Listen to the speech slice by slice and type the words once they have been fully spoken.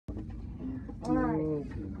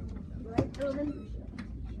Sherman?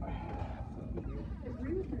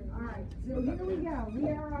 Alright, so here we go. We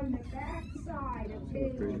are on the back side of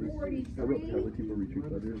page 43.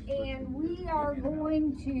 And we are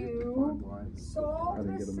going to solve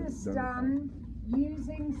the system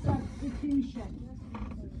using substitution.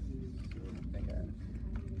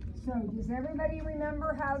 So does everybody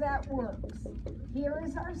remember how that works? Here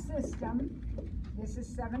is our system. This is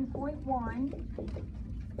 7.1.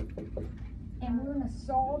 And we're going to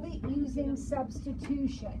solve it using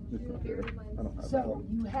substitution. So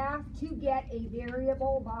you have to get a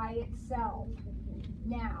variable by itself.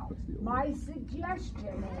 Now, my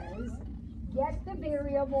suggestion is get the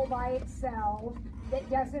variable by itself that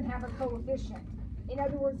doesn't have a coefficient. In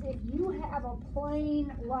other words, if you have a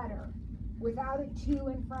plain letter without a 2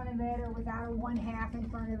 in front of it or without a 1/2 in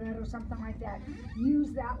front of it or something like that,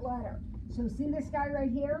 use that letter. So see this guy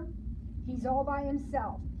right here? He's all by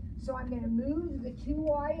himself. So I'm going to move the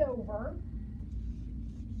 2y over.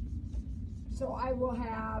 So I will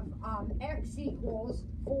have x equals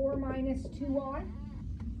 4 minus 2y.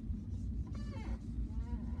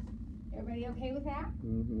 Everybody okay with that?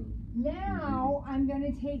 Now I'm going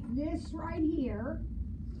to take this right here.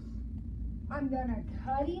 I'm going to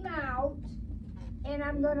cut him out. And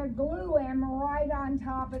I'm going to glue him right on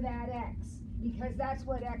top of that x. Because that's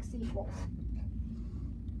what x equals.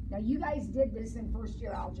 Now you guys did this in first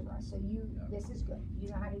year algebra, so this is good. You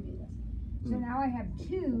know how to do this. So now I have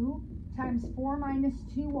 2 times 4 minus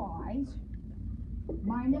 2y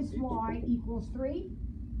minus y equals 3.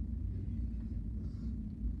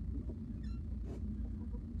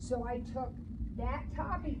 So I took that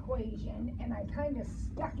top equation and I kind of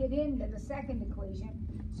stuck it into the second equation.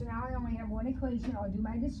 So now I only have one equation. I'll do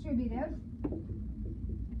my distributive.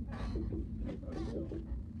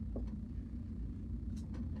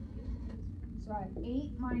 So I have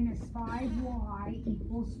 8 minus 5y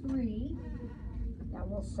equals 3. Now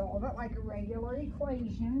we'll solve it like a regular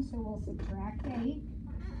equation, so we'll subtract 8.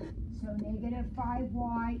 So negative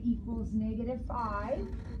 5y equals negative 5.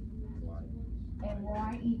 And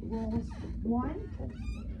y equals 1.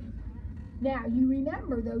 Now you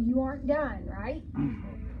remember though, you aren't done, right?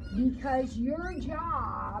 Because your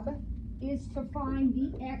job is to find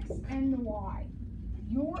the x and the y.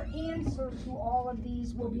 Your answer to all of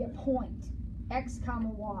these will be a point. X comma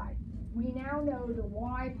y. We now know the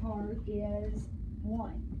y part is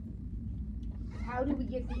 1. How do we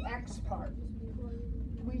get the x part?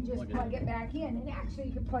 We just plug it back in. And actually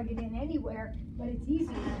you can plug it in anywhere, but it's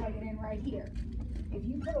easier to plug it in right here. If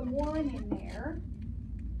you put a 1 in there,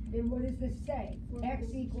 then what does this say?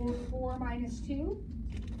 X equals 4 minus 2.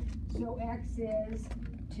 So x is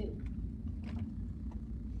 2.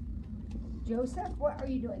 Joseph, what are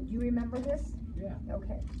you doing? Do you remember this? Yeah.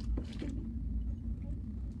 Okay.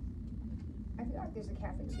 I feel like there's a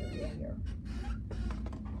cafeteria here.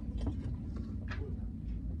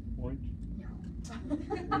 Point.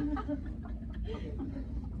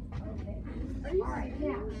 Okay. All right,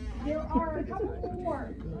 now, there are a couple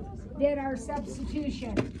more that are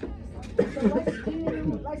substitution. So let's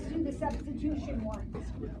do the substitution ones.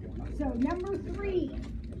 So number 3,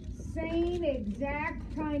 same exact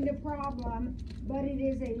kind of problem, but it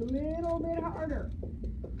is a little bit harder.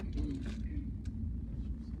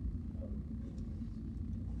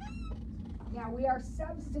 Now we are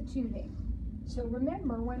substituting. So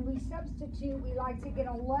remember, when we substitute, we like to get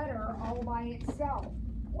a letter all by itself.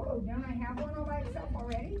 Whoa, don't I have one all by itself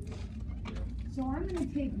already? So I'm going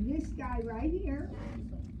to take this guy right here,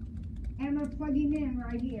 and I'm going to plug him in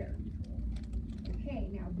right here. Okay,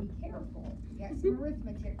 now be careful. You got some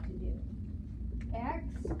arithmetic to do.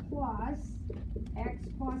 X plus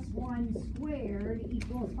 1 squared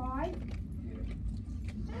equals 5. Is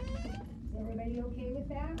everybody okay with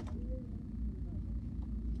that?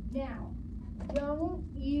 Now, don't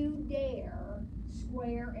you dare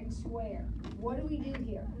square and square. What do we do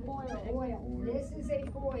here? Foil. This is a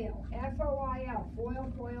foil. F-O-I-L.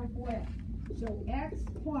 Foil, foil, foil. So x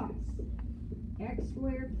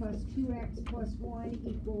squared plus 2x plus 1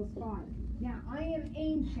 equals 5. Now, I am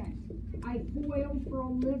ancient. I foil for a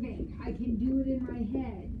living. I can do it in my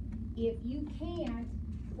head. If you can't,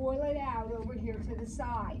 foil it out over here to the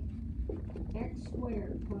side. X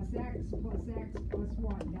squared plus x plus x plus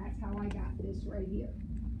 1. That's how I got this right here.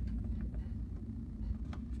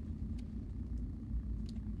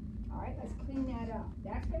 All right, let's clean that up.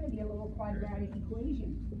 That's going to be a little quadratic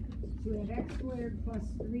equation. So we have x squared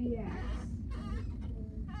plus 3x.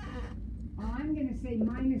 I'm going to say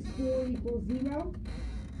minus 4 equals 0.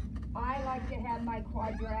 I like to have my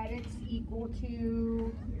quadratics equal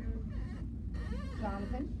to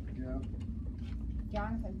Jonathan. Yeah.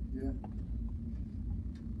 Jonathan. Yeah.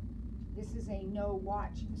 This is a no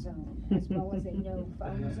watch zone as well as a no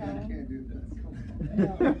phone I zone. can't do that.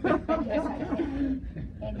 No, yes I can.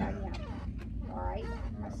 And yeah. All right,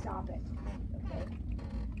 now stop it. Okay.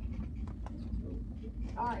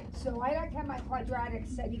 All right, so I like to have my quadratic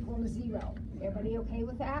set equal to 0. Everybody okay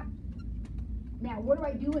with that? Now, what do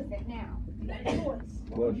I do with it now? That choice.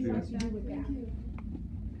 What would you like to do with that?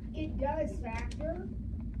 It does factor.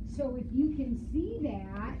 So if you can see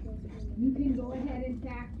that, you can go ahead and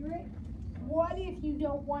factor it. What if you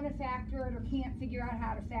don't want to factor it or can't figure out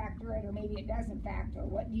how to factor it, or maybe it doesn't factor?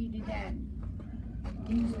 What do you do then?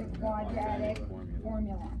 Use the quadratic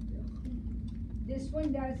formula. This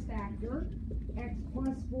one does factor. X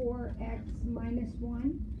plus 4, x minus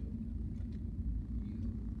 1.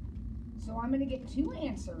 So I'm going to get two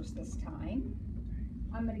answers this time.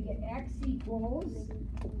 I'm going to get x equals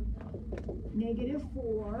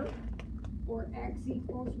 -4 or x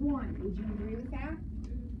equals 1. Would you agree with that?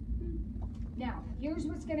 Now, here's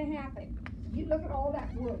what's going to happen. You look at all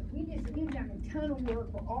that work. We've done a ton of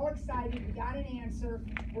work. We're all excited. We got an answer.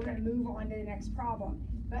 We're going to move on to the next problem.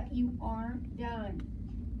 But you aren't done.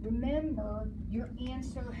 Remember, your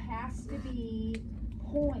answer has to be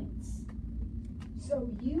points. So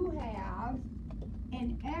you have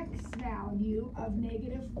an x value of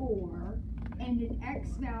 -4 and an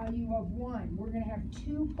x value of 1. We're going to have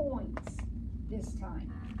 2 points this time.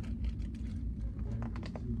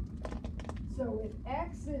 So if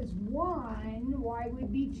x is 1, y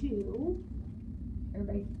would be 2.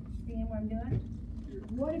 Everybody seeing what I'm doing?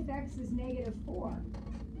 What if x is -4?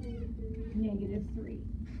 -3.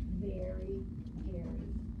 Very,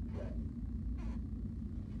 very good.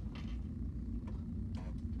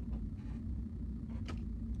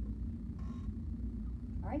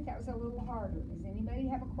 All right, that was a little harder. Does anybody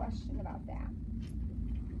have a question about that?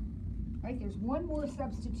 All right, there's one more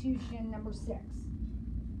substitution, number 6.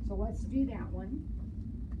 So let's do that one.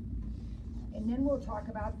 And then we'll talk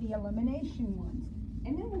about the elimination ones.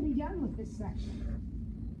 And then we'll be done with this section.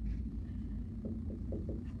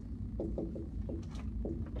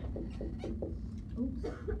 Oops.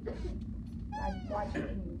 Why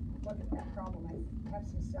shouldn't you look at that problem? I have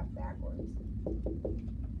some stuff backwards.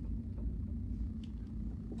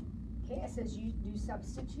 Okay, it says you do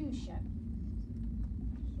substitution.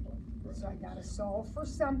 So I gotta solve for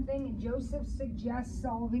something, and Joseph suggests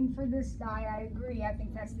solving for this guy. I agree, I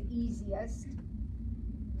think that's the easiest.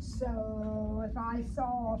 So if I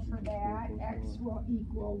solve for that, x will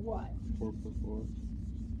equal what? 4 plus 4.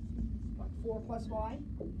 4 plus y?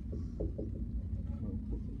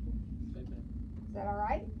 Is that all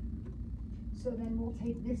right? So then we'll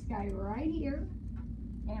take this guy right here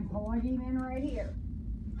and plug him in right here.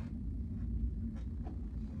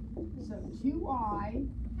 So 2y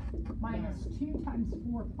minus 2 times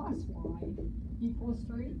 4 plus y equals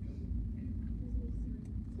 3.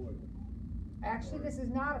 Actually, this is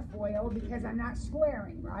not a FOIL because I'm not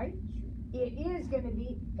squaring, right? It is going to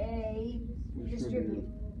be a distribute.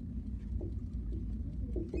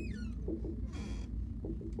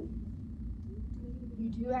 You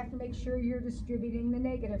do have to make sure you're distributing the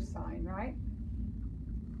negative sign, right?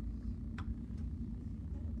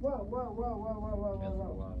 Whoa, whoa, whoa, whoa, whoa, whoa,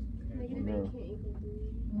 whoa, whoa.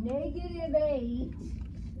 -8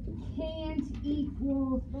 can't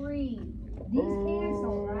equal 3. These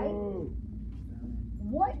cancel, right?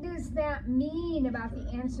 What does that mean about the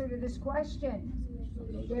answer to this question?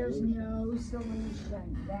 There's no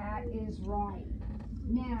solution. That is right.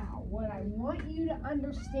 Now, what I want you to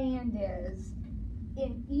understand is,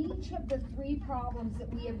 in each of the 3 problems that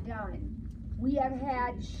we have done, we have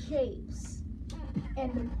had shapes.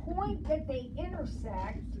 And the point that they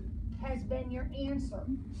intersect has been your answer.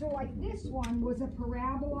 So like this one was a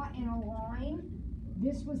parabola and a line.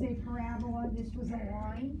 This was a parabola, this was a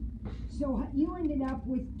line. So you ended up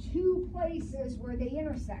with 2 places where they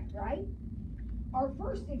intersect, right? Our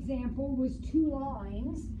first example was 2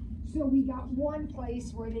 lines, so we got 1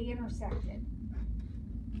 place where they intersected.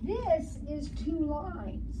 This is 2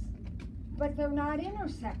 lines, but they're not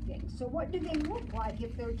intersecting. So what do they look like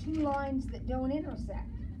if they're 2 lines that don't intersect?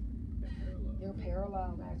 They're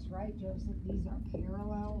parallel. That's right, Joseph. These are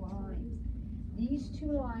parallel lines. These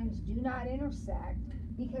 2 lines do not intersect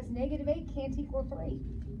because -8 can't equal 3.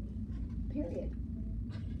 Period.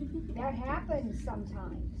 That happens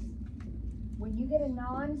sometimes. When you get a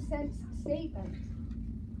nonsense statement,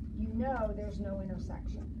 you know there's no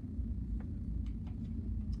intersection.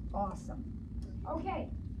 Awesome.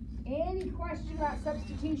 Okay. Any question about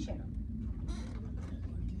substitution?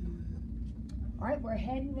 All right, we're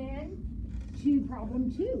heading in to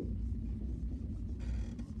problem 2.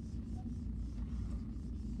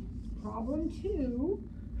 Problem 2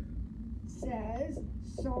 says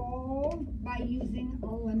solve by using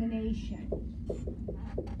elimination.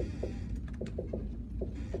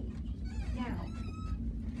 Now,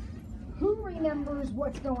 who remembers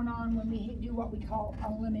what's going on when we do what we call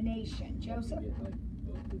elimination? Joseph? Get like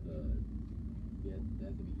both of the, yeah,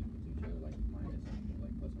 that to be equal to each other, like minus,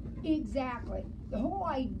 like plus or minus. Exactly. The whole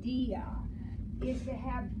idea is to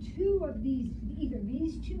have two of these, either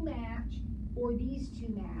these two match or these two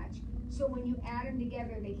match. So when you add them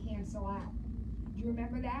together, they cancel out. Do you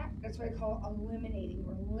remember that? That's what I call eliminating.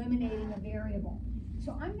 We're eliminating a variable.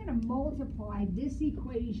 So I'm going to multiply this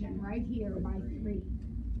equation right here by 3.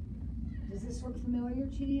 Does this look familiar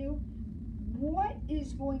to you? What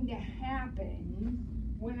is going to happen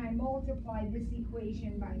when I multiply this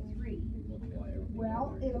equation by 3? Multiply everything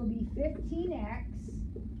Well, together. it'll be 15x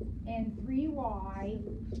and 3y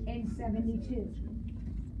and 72.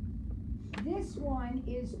 This one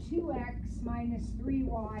is 2x minus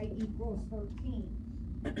 3y equals 13.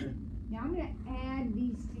 Now I'm going to add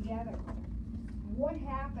these together. What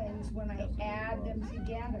happens when I add them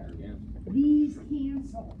together? Yeah. These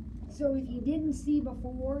cancel. So if you didn't see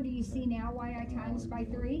before, do you see now why I times by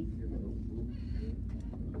 3?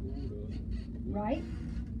 Right?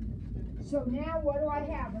 So now what do I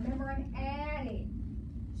have? Remember, I'm adding.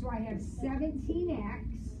 So I have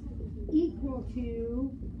 17x equal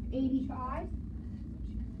to 85.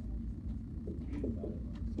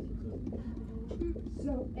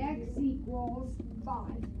 So x equals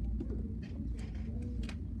 5.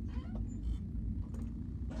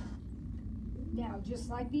 Now, just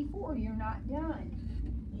like before, you're not done.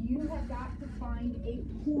 You have got to find a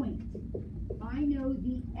point. I know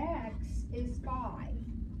the x is 5.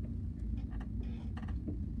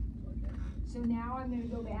 So now I'm going to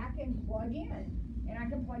go back and plug in. And I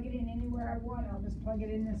can plug it in anywhere I want. I'll just plug it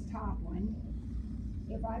in this top one.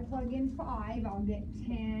 If I plug in 5, I'll get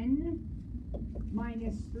 10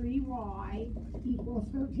 minus 3y equals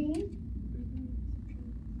 13.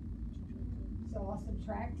 So I'll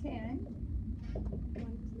subtract 10.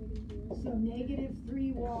 So negative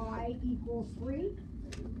 3y equals 3.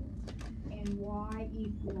 And y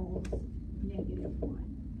equals negative 1.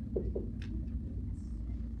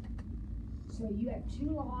 So you have 2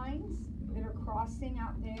 lines that are crossing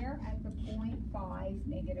out there at the point 5,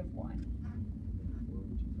 negative 1.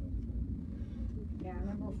 Now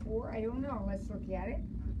number 4, I don't know, let's look at it.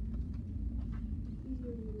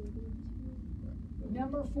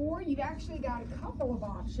 Number 4, you've actually got a couple of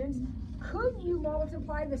options. Could you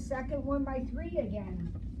multiply the second one by 3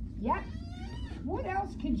 again? Yep. What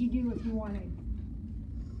else could you do if you wanted?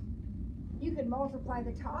 You could multiply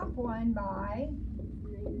the top one by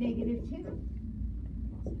negative 2.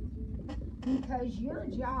 Because your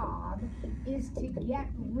job is to get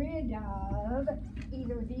rid of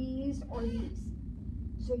either these or these.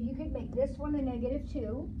 So you could make this one a negative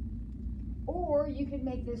 2, or you could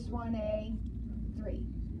make this one a 3.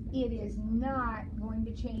 It is not going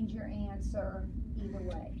to change your answer either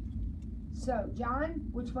way. So, John,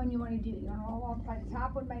 which one you want to do? You want to multiply the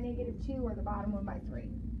top one by negative 2 or the bottom one by 3?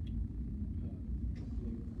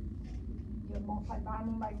 You want to multiply the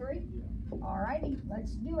bottom one by 3? Alrighty,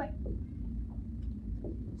 let's do it.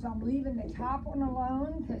 So I'm leaving the top one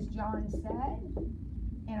alone because John said,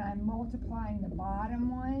 and I'm multiplying the bottom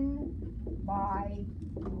one by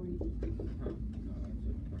 3.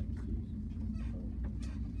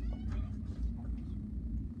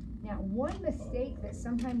 Now, one mistake that's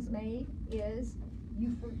sometimes made is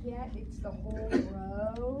you forget it's the whole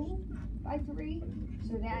row by 3,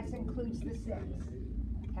 so that includes the 6.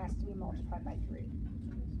 It has to be multiplied by 3.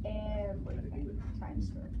 Everything times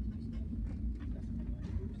 3.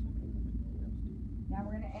 Now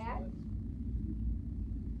we're going to add.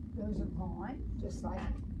 Those are gone, just like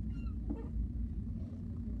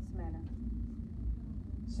this manner.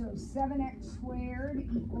 So 7x squared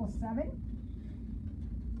equals 7.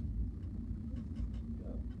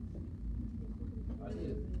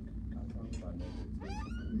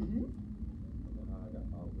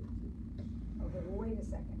 Okay, well, wait a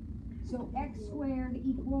second. So x squared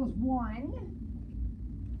equals 1.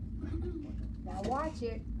 Now watch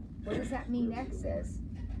it. What does that mean x is?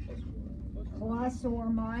 Plus or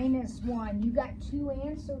minus 1. You got 2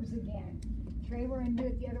 answers again. Trey, we're going to do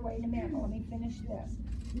it the other way in a minute, but let me finish this.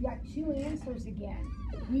 You got 2 answers again.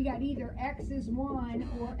 We got either x is 1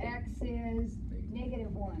 or x is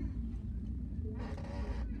negative 1.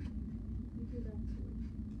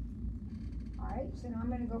 Alright, so now I'm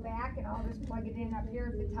going to go back and I'll just plug it in up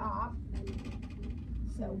here at the top.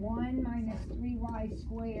 So 1 minus 3y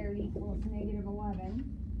squared equals negative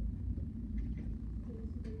 11.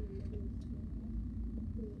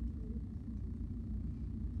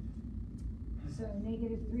 So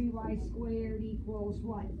negative 3y squared equals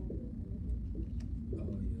what?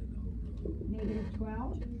 Negative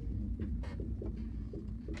 12.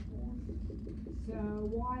 So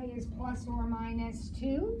y is plus or minus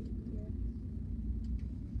 2.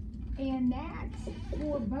 And that's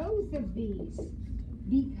for both of these.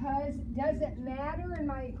 Because does it matter in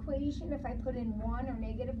my equation if I put in 1 or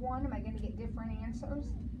negative 1? Am I going to get different answers?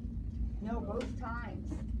 No, both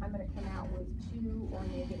times I'm going to come out with 2 or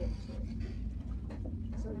negative 2.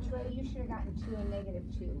 So Trey, you should have gotten 2 and negative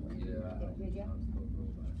 2. Did you?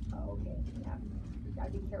 Oh, okay. Yeah.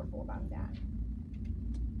 Gotta be careful about that.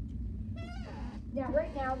 Now,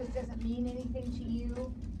 right now, this doesn't mean anything to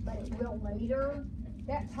you, but it will later.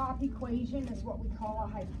 That top equation is what we call a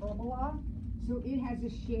hyperbola. So it has a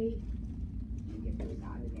shape. Let me get those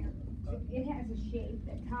out of there. So it has a shape.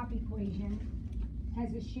 That top equation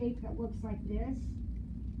has a shape that looks like this.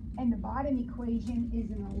 And the bottom equation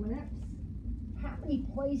is an ellipse. How many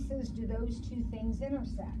places do those two things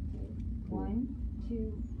intersect? 1,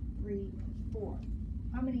 2, 3, 4.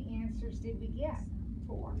 How many answers did we get?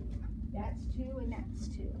 4. That's 2 and that's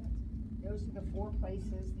 2. Those are the 4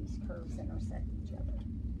 places these curves intersect each other.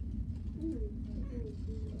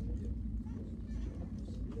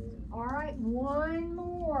 All right, one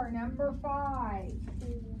more, number 5.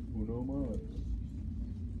 Uno más.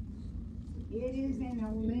 It is an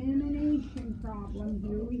elimination problem.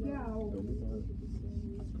 Here we go.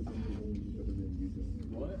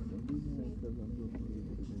 What?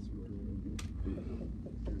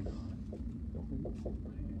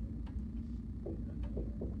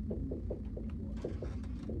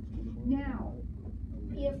 Now,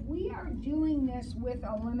 if we are doing this with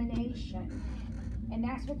elimination, and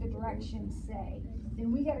that's what the directions say,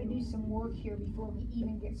 then we got to do some work here before we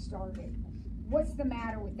even get started. What's the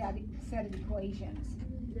matter with that set of equations?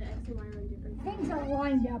 The x and y are different. Things aren't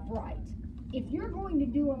lined up right. If you're going to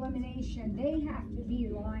do elimination, they have to be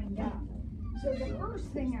lined up. So the first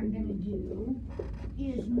thing I'm going to do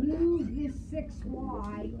is move this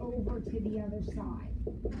 6y over to the other side.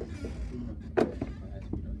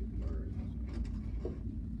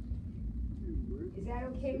 Is that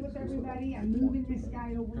okay with everybody? I'm moving this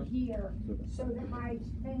guy over here so that my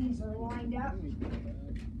things are lined up.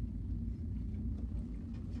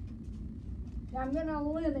 Now I'm going to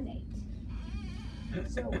eliminate.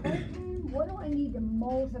 So what do I need to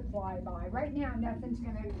multiply by? Right now nothing's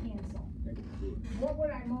going to cancel. What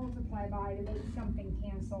would I multiply by to make something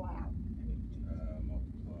cancel out?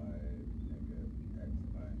 Multiply negative x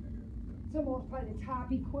by negative 2. So multiply the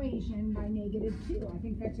top equation by negative 2. I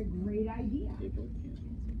think that's a great idea.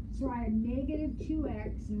 So I have negative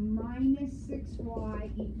 2x minus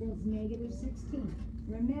 6y equals negative 16.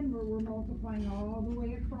 Remember, we're multiplying all the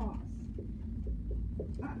way across.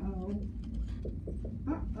 Uh-oh.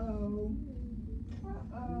 Uh-oh.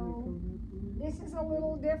 Uh-oh. This is a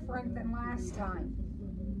little different than last time.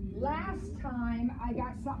 Last time, I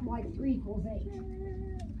got something like 3 equals 8.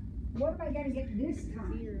 What am I going to get this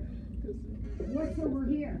time? 0. What's over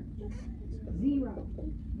here? 0.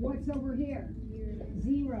 What's over here?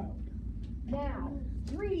 0. Now,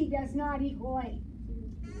 3 does not equal 8.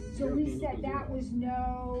 So we said that was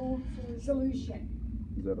no solution.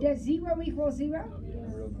 Does 0 equal 0?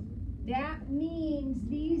 That means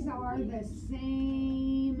these are the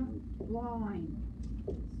same line.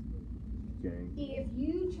 If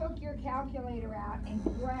you took your calculator out and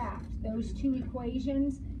graphed those 2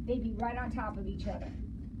 equations, they'd be right on top of each other.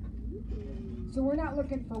 So we're not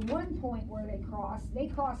looking for one point where they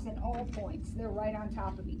cross at all points. They're right on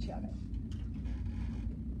top of each other.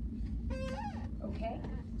 Okay?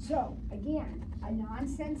 So, again, a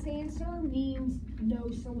nonsense answer means no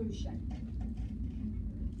solution.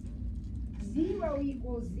 0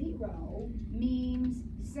 equals 0 means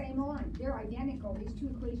same line. They're identical. These 2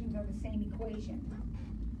 equations are the same equation.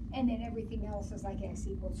 And then everything else is like x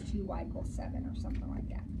equals 2, y equals 7 or something like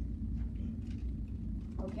that.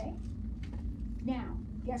 Okay? Now,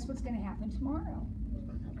 guess what's going to happen tomorrow?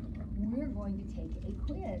 We're going to take a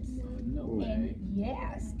quiz. No way. And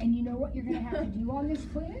yes, and you know what you're going to have to do on this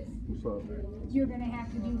quiz? What's up? You're going to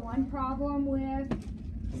have to do one problem with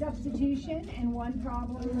substitution and one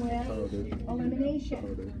problem with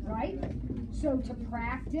elimination, right? So to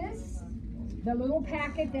practice, the little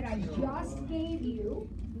packet that I just gave you,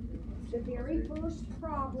 the very first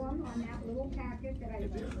problem on that little packet that I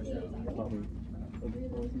just gave you,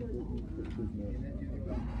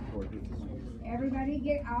 everybody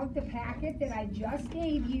get out the packet that I just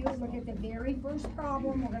gave you. Look at the very first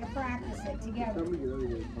problem. We're going to practice it together.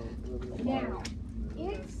 Now,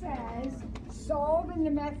 it says solve in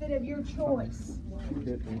the method of your choice.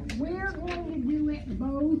 We're going to do it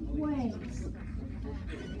both ways.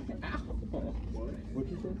 What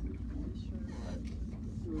you say?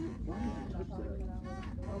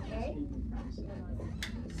 Okay?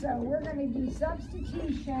 So we're going to do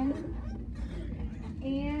substitution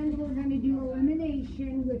and we're going to do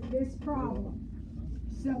elimination with this problem.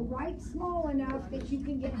 So write small enough that you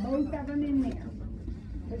can get both of them in there.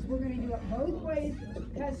 Because we're going to do it both ways,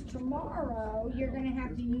 because tomorrow you're going to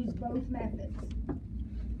have to use both methods.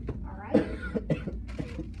 All right?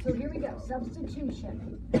 So here we go,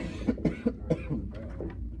 substitution.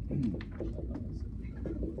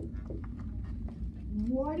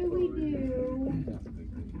 What do we do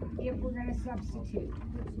if we're going to substitute?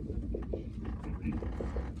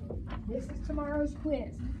 This is tomorrow's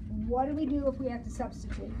quiz. What do we do if we have to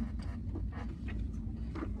substitute?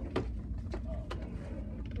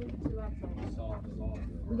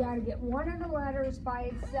 We got to get one of the letters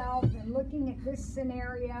by itself, and looking at this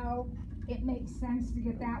scenario, it makes sense to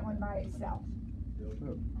get that one by itself.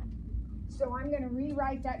 So I'm going to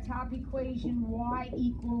rewrite that top equation, y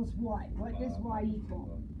equals what? What does y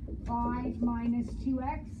equal? 5 minus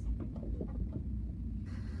 2x.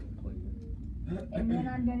 And then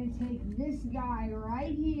I'm going to take this guy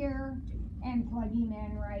right here and plug him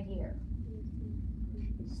in right here.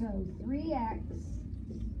 So 3x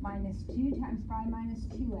minus 2 times 5 minus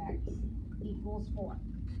 2x equals 4.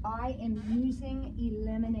 I am using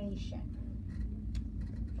elimination.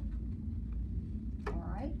 All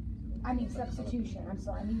right? I mean substitution. I'm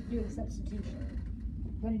sorry, I'm doing substitution.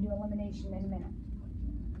 I'm going to do elimination in a minute.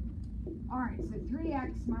 All right, so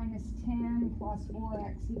 3x minus 10 plus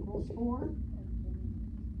 4x equals 4.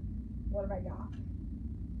 What have I got?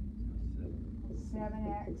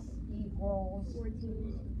 7x equals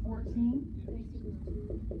 14.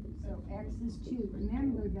 So x is 2.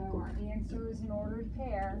 Remember though, our answer is an ordered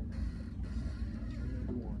pair.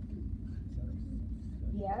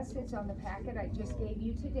 Yes, it's on the packet I just gave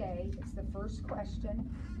you today. It's the first question.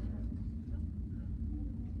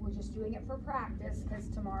 We're just doing it for practice because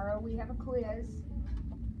tomorrow we have a quiz.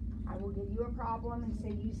 I will give you a problem and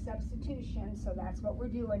say use substitution, so that's what we're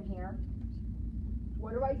doing here.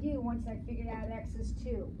 What do I do once I figured out x is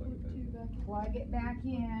 2? Plug it back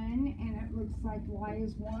in, and it looks like y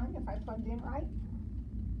is 1 if I plugged in right.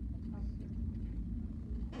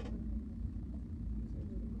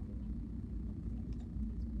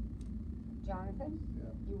 Jonathan,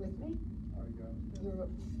 you with me?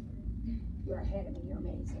 You're ahead of me, you're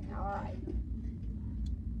amazing. All right.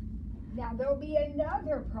 Now there'll be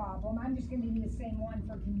another problem. I'm just going to give you the same one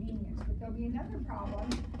for convenience, but there'll be another problem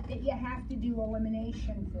that you have to do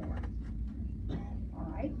elimination for.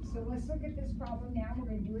 All right, so let's look at this problem now. We're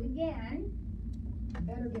going to do it again.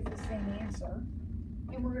 Better get the same answer.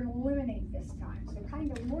 And we're going to eliminate this time. So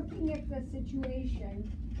kind of looking at the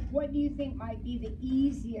situation, what do you think might be the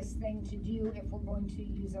easiest thing to do if we're going to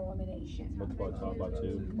use elimination? Multiply top by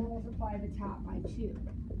 2. Multiply the top by 2.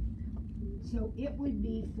 So it would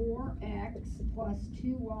be 4x plus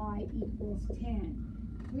 2y equals 10.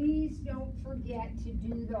 Please don't forget to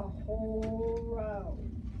do the whole row.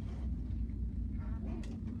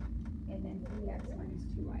 And then 3x minus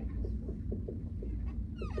 2y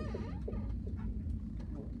equals 4.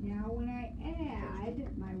 Now when I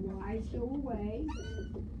add, my y's go away.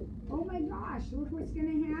 Oh my gosh, look what's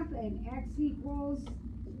going to happen. X equals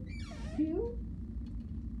 2.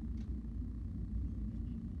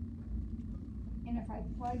 And if I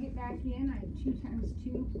plug it back in, I have 2 times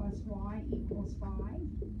 2 plus y equals 5.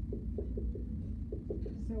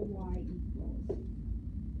 So y equals.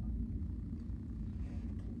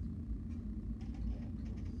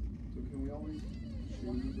 So can we always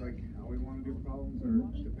choose like how we want to do problems, or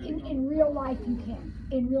In real life you can.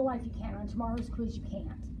 In real life you can. On tomorrow's quiz you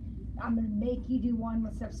can't. I'm going to make you do one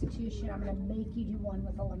with substitution. I'm going to make you do one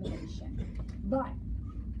with elimination. But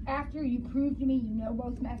after you prove to me you know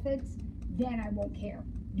both methods, then I won't care.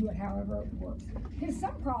 Do it however it works. Because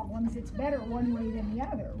some problems, it's better one way than the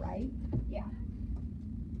other, right? Yeah.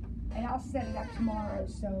 And I'll set it up tomorrow,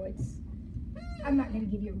 so I'm not going to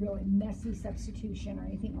give you a really messy substitution or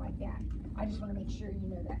anything like that. I just want to make sure you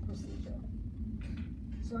know that procedure.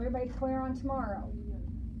 So everybody clear on tomorrow?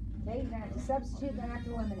 Okay, you're going to have to substitute, then have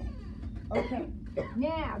to eliminate. Okay,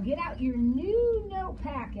 now get out your new note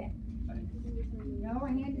packet. No, I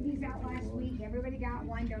handed these out last week. Everybody got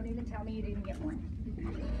one. Don't even tell me you didn't get one.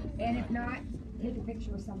 And if not, take a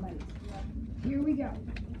picture with somebody. Here we go.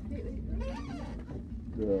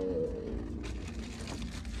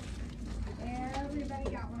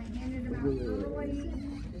 Everybody got one. I handed them out early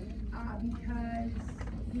because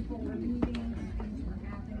people were leaving and things were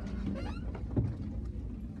happening.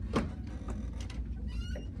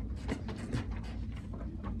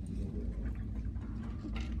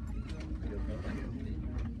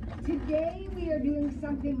 Today we are doing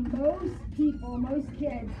something most people, most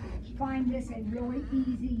kids find this a really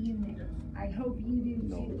easy unit. I hope you do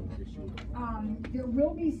too. There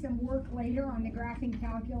will be some work later on the graphing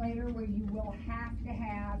calculator where you will have to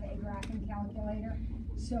have a graphing calculator.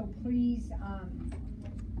 So please,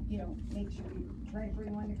 make sure you try to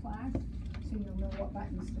bring one to class so you'll know what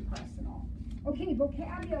buttons to press and all. Okay,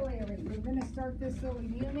 vocabulary. We're going to start this little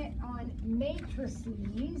unit on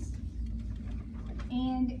matrices.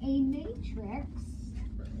 And a matrix,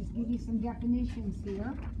 let's give you some definitions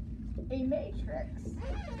here. A matrix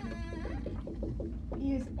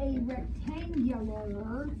is a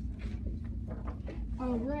rectangular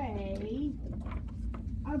array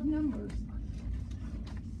of numbers.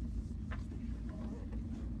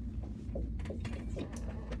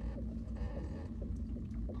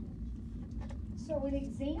 So an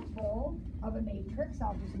example of a matrix,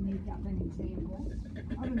 I'll just make up an example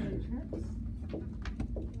of a matrix,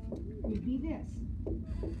 would be this.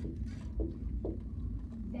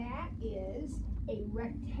 That is a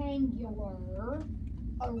rectangular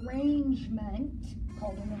arrangement,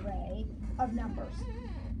 called an array, of numbers.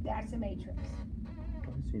 That's a matrix.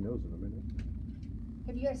 I've seen those in a minute.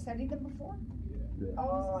 Have you guys studied them before? Yeah.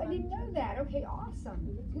 Oh, I didn't know that. Okay,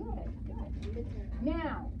 awesome. Good.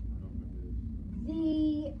 Now,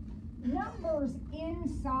 the numbers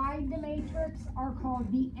inside the matrix are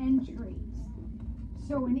called the entries.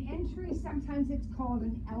 So an entry, sometimes it's called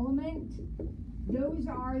an element. Those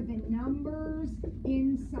are the numbers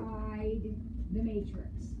inside the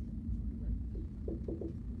matrix.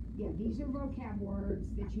 Yeah, these are vocab words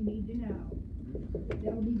that you need to know.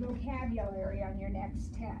 There'll be vocabulary on your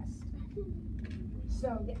next test.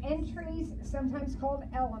 So the entries, sometimes called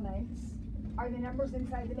elements, are the numbers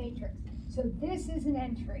inside the matrix. So this is an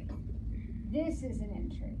entry. This is an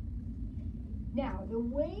entry. Now, the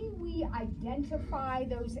way we identify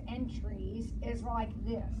those entries is like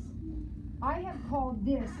this. I have called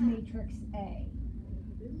this matrix A.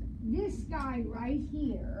 This guy right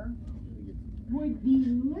here would be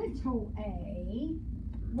little a,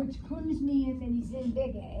 which clues me in that he's in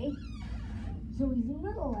big A. So he's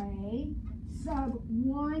little a, sub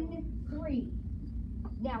 1, 3.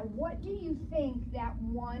 Now, what do you think that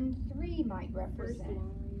 1, 3 might represent?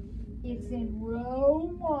 It's in row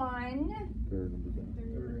 1,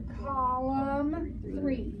 column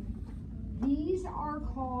 3. These are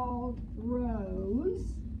called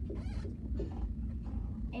rows,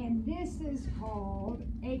 and this is called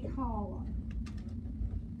a column.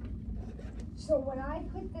 So when I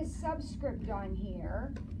put this subscript on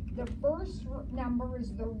here, the first number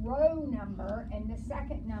is the row number, and the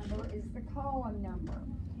second number is the column number.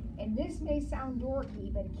 And this may sound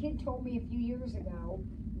dorky, but a kid told me a few years ago,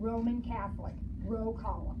 Roman Catholic, row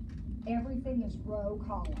column. Everything is row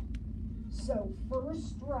column. So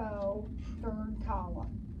first row, third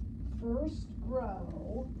column. First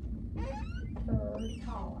row, third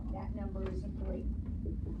column. That number is a 3.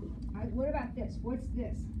 All right, what about this? What's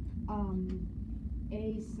this?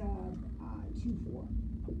 A sub 2, 4.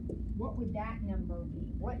 What would that number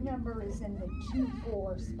be? What number is in the 2,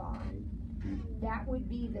 4 spot? That would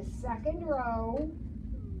be the second row,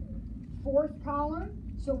 4th column.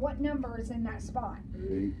 So what number is in that spot?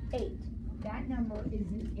 8. That number is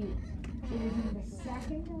an 8. It is in the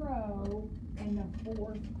second row and the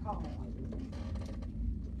 4th column.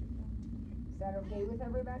 Is that okay with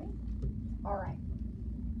everybody? All right.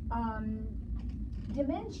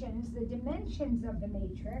 Dimensions, the dimensions of the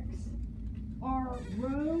matrix are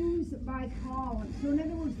rows by column. So in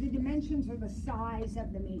other words, the dimensions are the size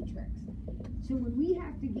of the matrix. So when we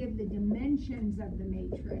have to give the dimensions of the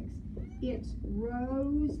matrix, it's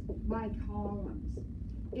rows by columns.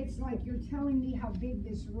 It's like you're telling me how big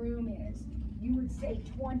this room is. You would say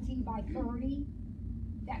 20 by 30.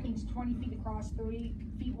 That means 20 feet across, 30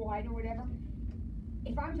 feet wide or whatever.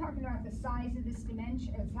 If I'm talking about the size of this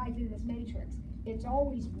dimension, size of this matrix, it's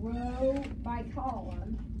always row by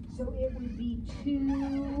column. So it would be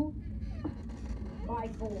 2 by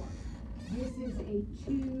 4. This is a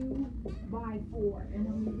 2 by 4. And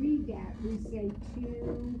when we read that, we say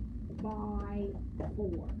 2 by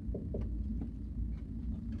 4.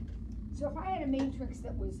 So if I had a matrix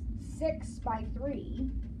that was 6 by 3,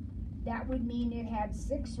 that would mean it had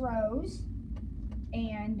 6 rows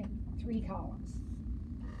and 3 columns.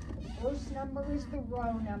 The first number is the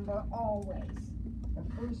row number, always. The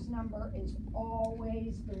first number is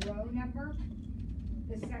always the row number.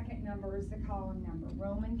 The second number is the column number.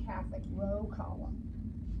 Roman Catholic, row column.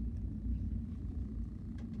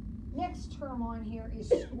 Next term on here is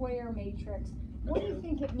square matrix. What do you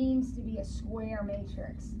think it means to be a square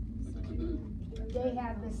matrix? they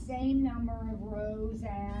have the same number of rows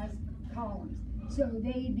as columns. So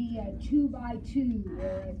they'd be a 2 by 2,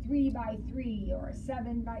 or a 3 by 3, or a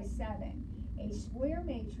 7 by 7. A square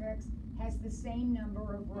matrix has the same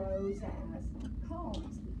number of rows as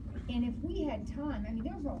columns. And if we had time, I mean,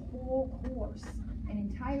 there's a whole course, an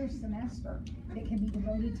entire semester that can be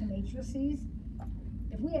devoted to matrices.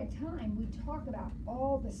 If we had time, we'd talk about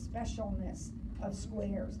all the specialness of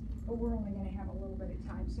squares, but we're only going to have a little bit of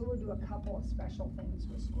time, so we'll do a couple of special things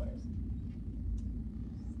with squares.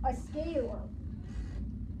 A scalar.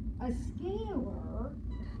 A scalar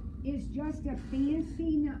is just a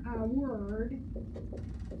fancy word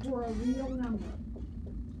for a real number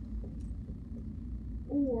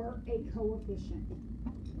or a coefficient.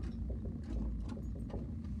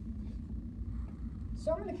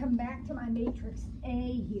 So I'm going to come back to my matrix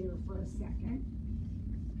A here for a second.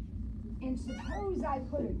 And suppose I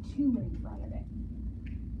put a 2 in front of it.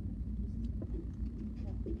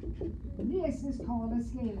 This is called a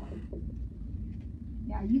scalar.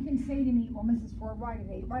 Now you can say to me, well, Mrs. Ford, why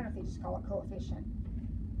don't they just call it coefficient?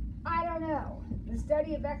 I don't know. The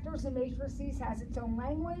study of vectors and matrices has its own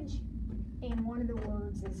language, and one of the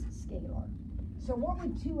words is scalar. So what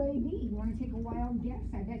would 2a be? You want to take a wild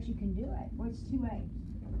guess? I bet you can do it. What's 2a?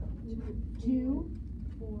 2,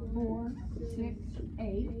 4, 6,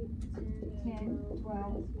 8, 10,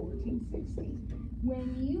 12, 14, 16.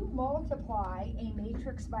 When you multiply a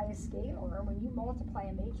matrix by a scalar, or when you multiply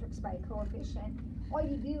a matrix by a coefficient, all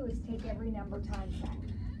you do is take every number times that.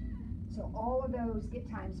 So all of those get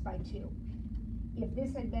times by 2. If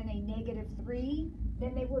this had been a -3,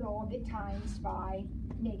 then they would all get times by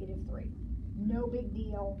 -3. No big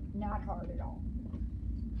deal, not hard at all.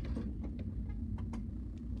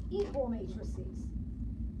 Equal matrices.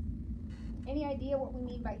 Any idea what we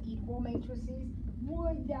mean by equal matrices?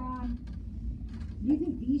 Would, you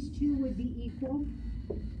think these two would be equal?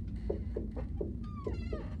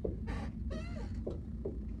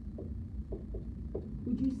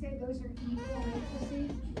 Would you say those are equal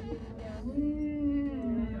matrices?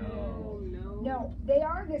 No, they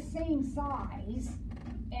are the same size,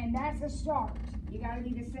 and that's a start. You gotta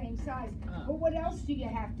be the same size. But what else do you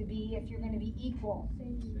have to be if you're gonna be equal?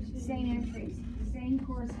 Same entries, same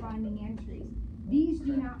corresponding entries. These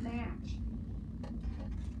do not match,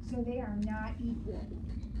 so they are not equal.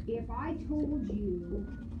 If I told you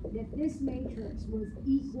that this matrix was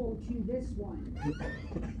equal to this one,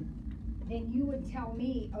 then you would tell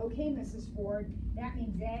me, okay, Mrs. Ford, that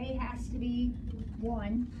means A has to be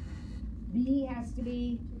 1, B has to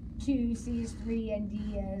be 2, C is 3, and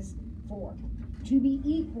D is 4. To be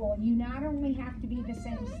equal, you not only have to be the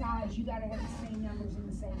same size, you gotta have the same numbers in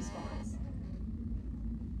the same spots.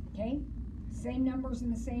 Okay? Same numbers in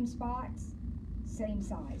the same spots, same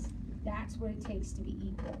size. That's what it takes to be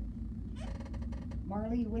equal.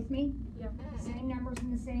 Marley, you with me? Yep. Same numbers in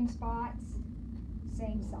the same spots,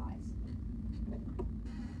 same size.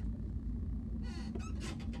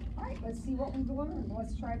 All right, let's see what we've learned.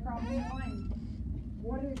 Let's try problem 1.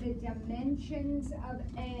 What are the dimensions of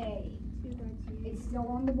A? 2 by 2. It's still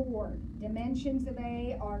on the board. Dimensions of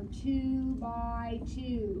A are 2 by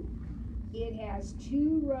 2. It has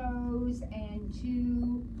 2 rows and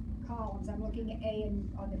 2 columns. I'm looking at A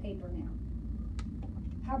on the paper now.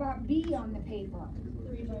 How about B on the paper?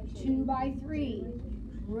 3 by 2. 2 by 3.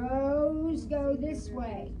 Rows go this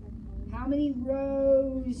way. How many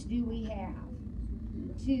rows do we have?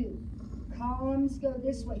 2. Columns go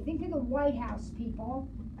this way. Think of the White House, people.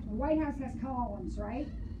 The White House has columns, right?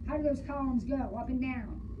 How do those columns go? Up and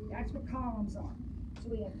down. That's what columns are. So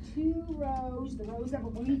we have 2 rows, the rows of a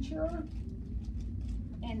bleacher,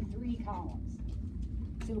 and 3 columns.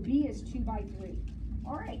 So B is 2 by 3.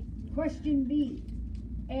 All right, question B.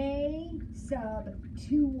 A sub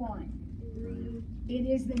 2, 1. 3. It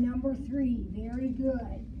is the number 3. Very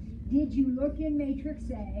good. Did you look in matrix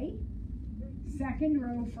A? Second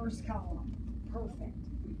row, first column. Perfect.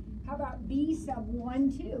 How about B sub 1,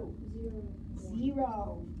 2?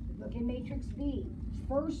 0. Look in matrix B.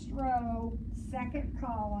 First row, second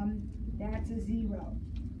column, that's a 0.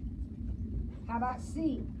 How about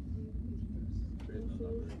C?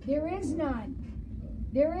 There is none.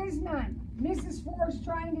 There is none. Mrs. Ford's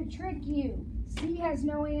trying to trick you. C has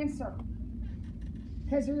no answer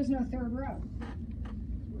because there is no third row.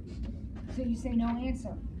 So you say no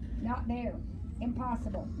answer. Not there.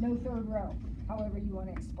 Impossible. No third row. However you want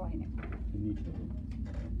to explain it.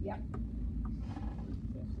 Yep.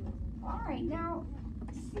 All right, now,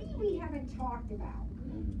 C we haven't talked about.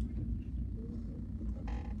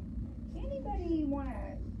 Anybody want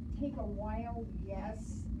to take a wild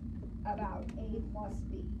guess about A plus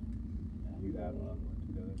B? You add them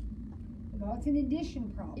together. Well, it's an addition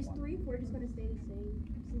Is problem. 3 and 4 just gonna stay the same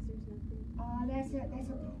since there's nothing? That's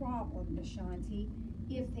a problem, Ashanti.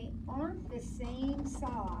 If they aren't the same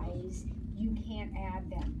size, you can't add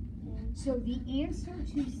them. So the answer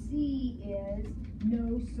to C is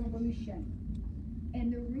no solution.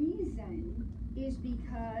 And the reason is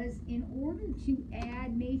because in order to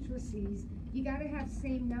add matrices, you gotta have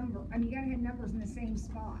same number, you gotta have numbers in the same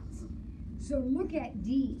spots. So look at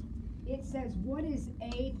D. It says, what is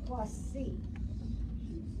A plus C?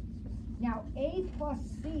 Now, A plus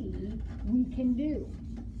C, we can do.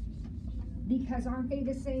 Because aren't they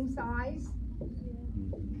the same size?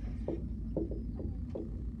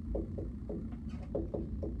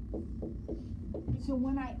 So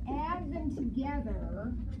when I add them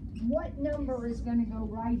together, what number is gonna go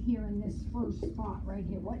right here in this first spot right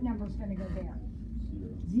here? What number is gonna go there?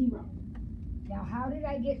 0. Now, how did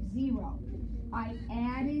I get 0? I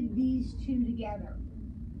added these two together.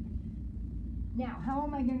 Now, how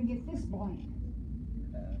am I gonna get this blank?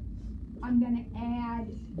 I'm gonna add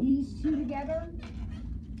these two together,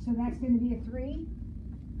 so that's gonna be a 3.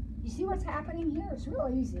 You see what's happening here? It's real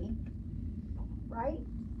easy, right?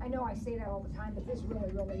 I know I say that all the time, but this really,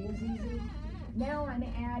 really is easy. Now I'm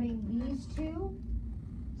adding these two,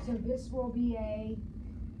 so this will be a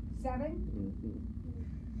 7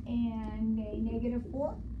 and a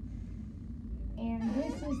 -4. And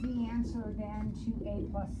this is the answer then to A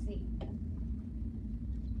plus C.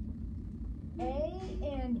 A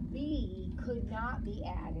and B could not be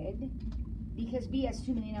added because B has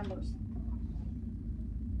too many numbers.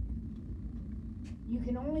 You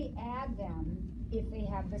can only add them if they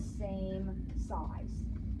have the same size.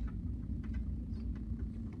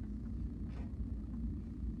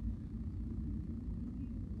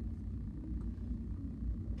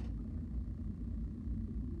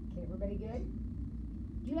 Okay, everybody good?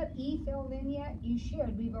 Do you have E filled in yet? You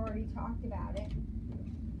should, we've already talked about it.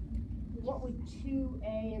 What would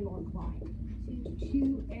 2A look like?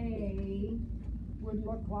 2A would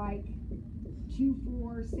look like 2,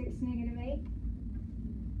 4, 6, -8.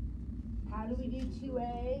 How do we do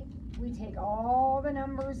 2A? We take all the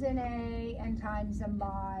numbers in A and times them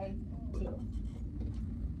by 2.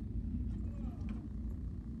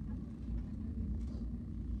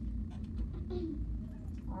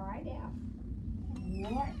 All right, F.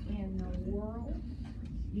 What in the world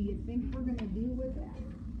do you think we're gonna do with that?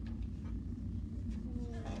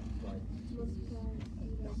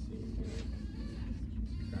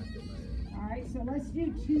 All right, so let's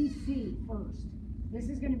do 2C first. This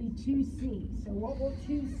is going to be 2C. So what will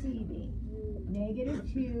 2C be?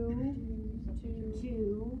 -2,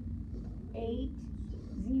 2, 8,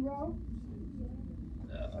 0.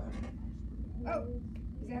 Oh,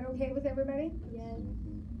 is that okay with everybody? Yes.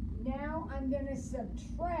 Now I'm going to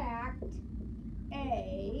subtract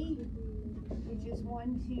A, which is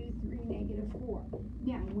 1, 2, 3, -4.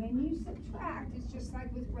 Now, when you subtract, it's just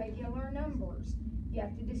like with regular numbers. You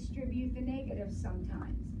have to distribute the negatives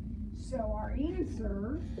sometimes. So our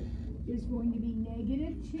answer is going to be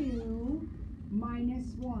 -2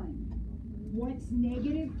 minus 1. What's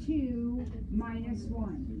 -2 minus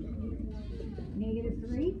 1?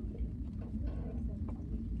 -3.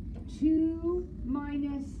 2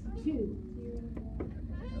 minus 2.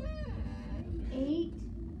 8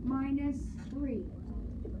 minus 3.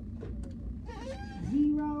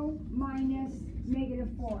 0 minus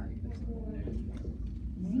 -4.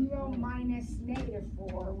 0 minus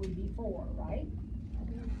 -4 would be 4, right?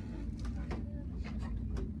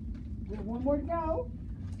 We have one more to go.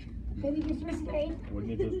 Then you just escape.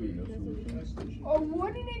 Wouldn't it just be no solution? Or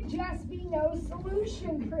wouldn't it just be no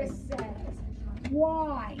solution, Chris says.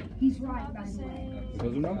 Why? He's right, by the way.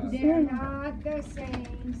 Because they're not the They're same. not the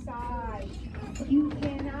same size. You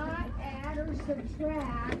cannot add or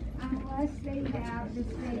subtract unless they have the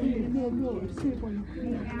same. They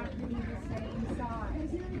have to be the same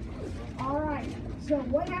size. All right. So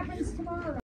what happens tomorrow?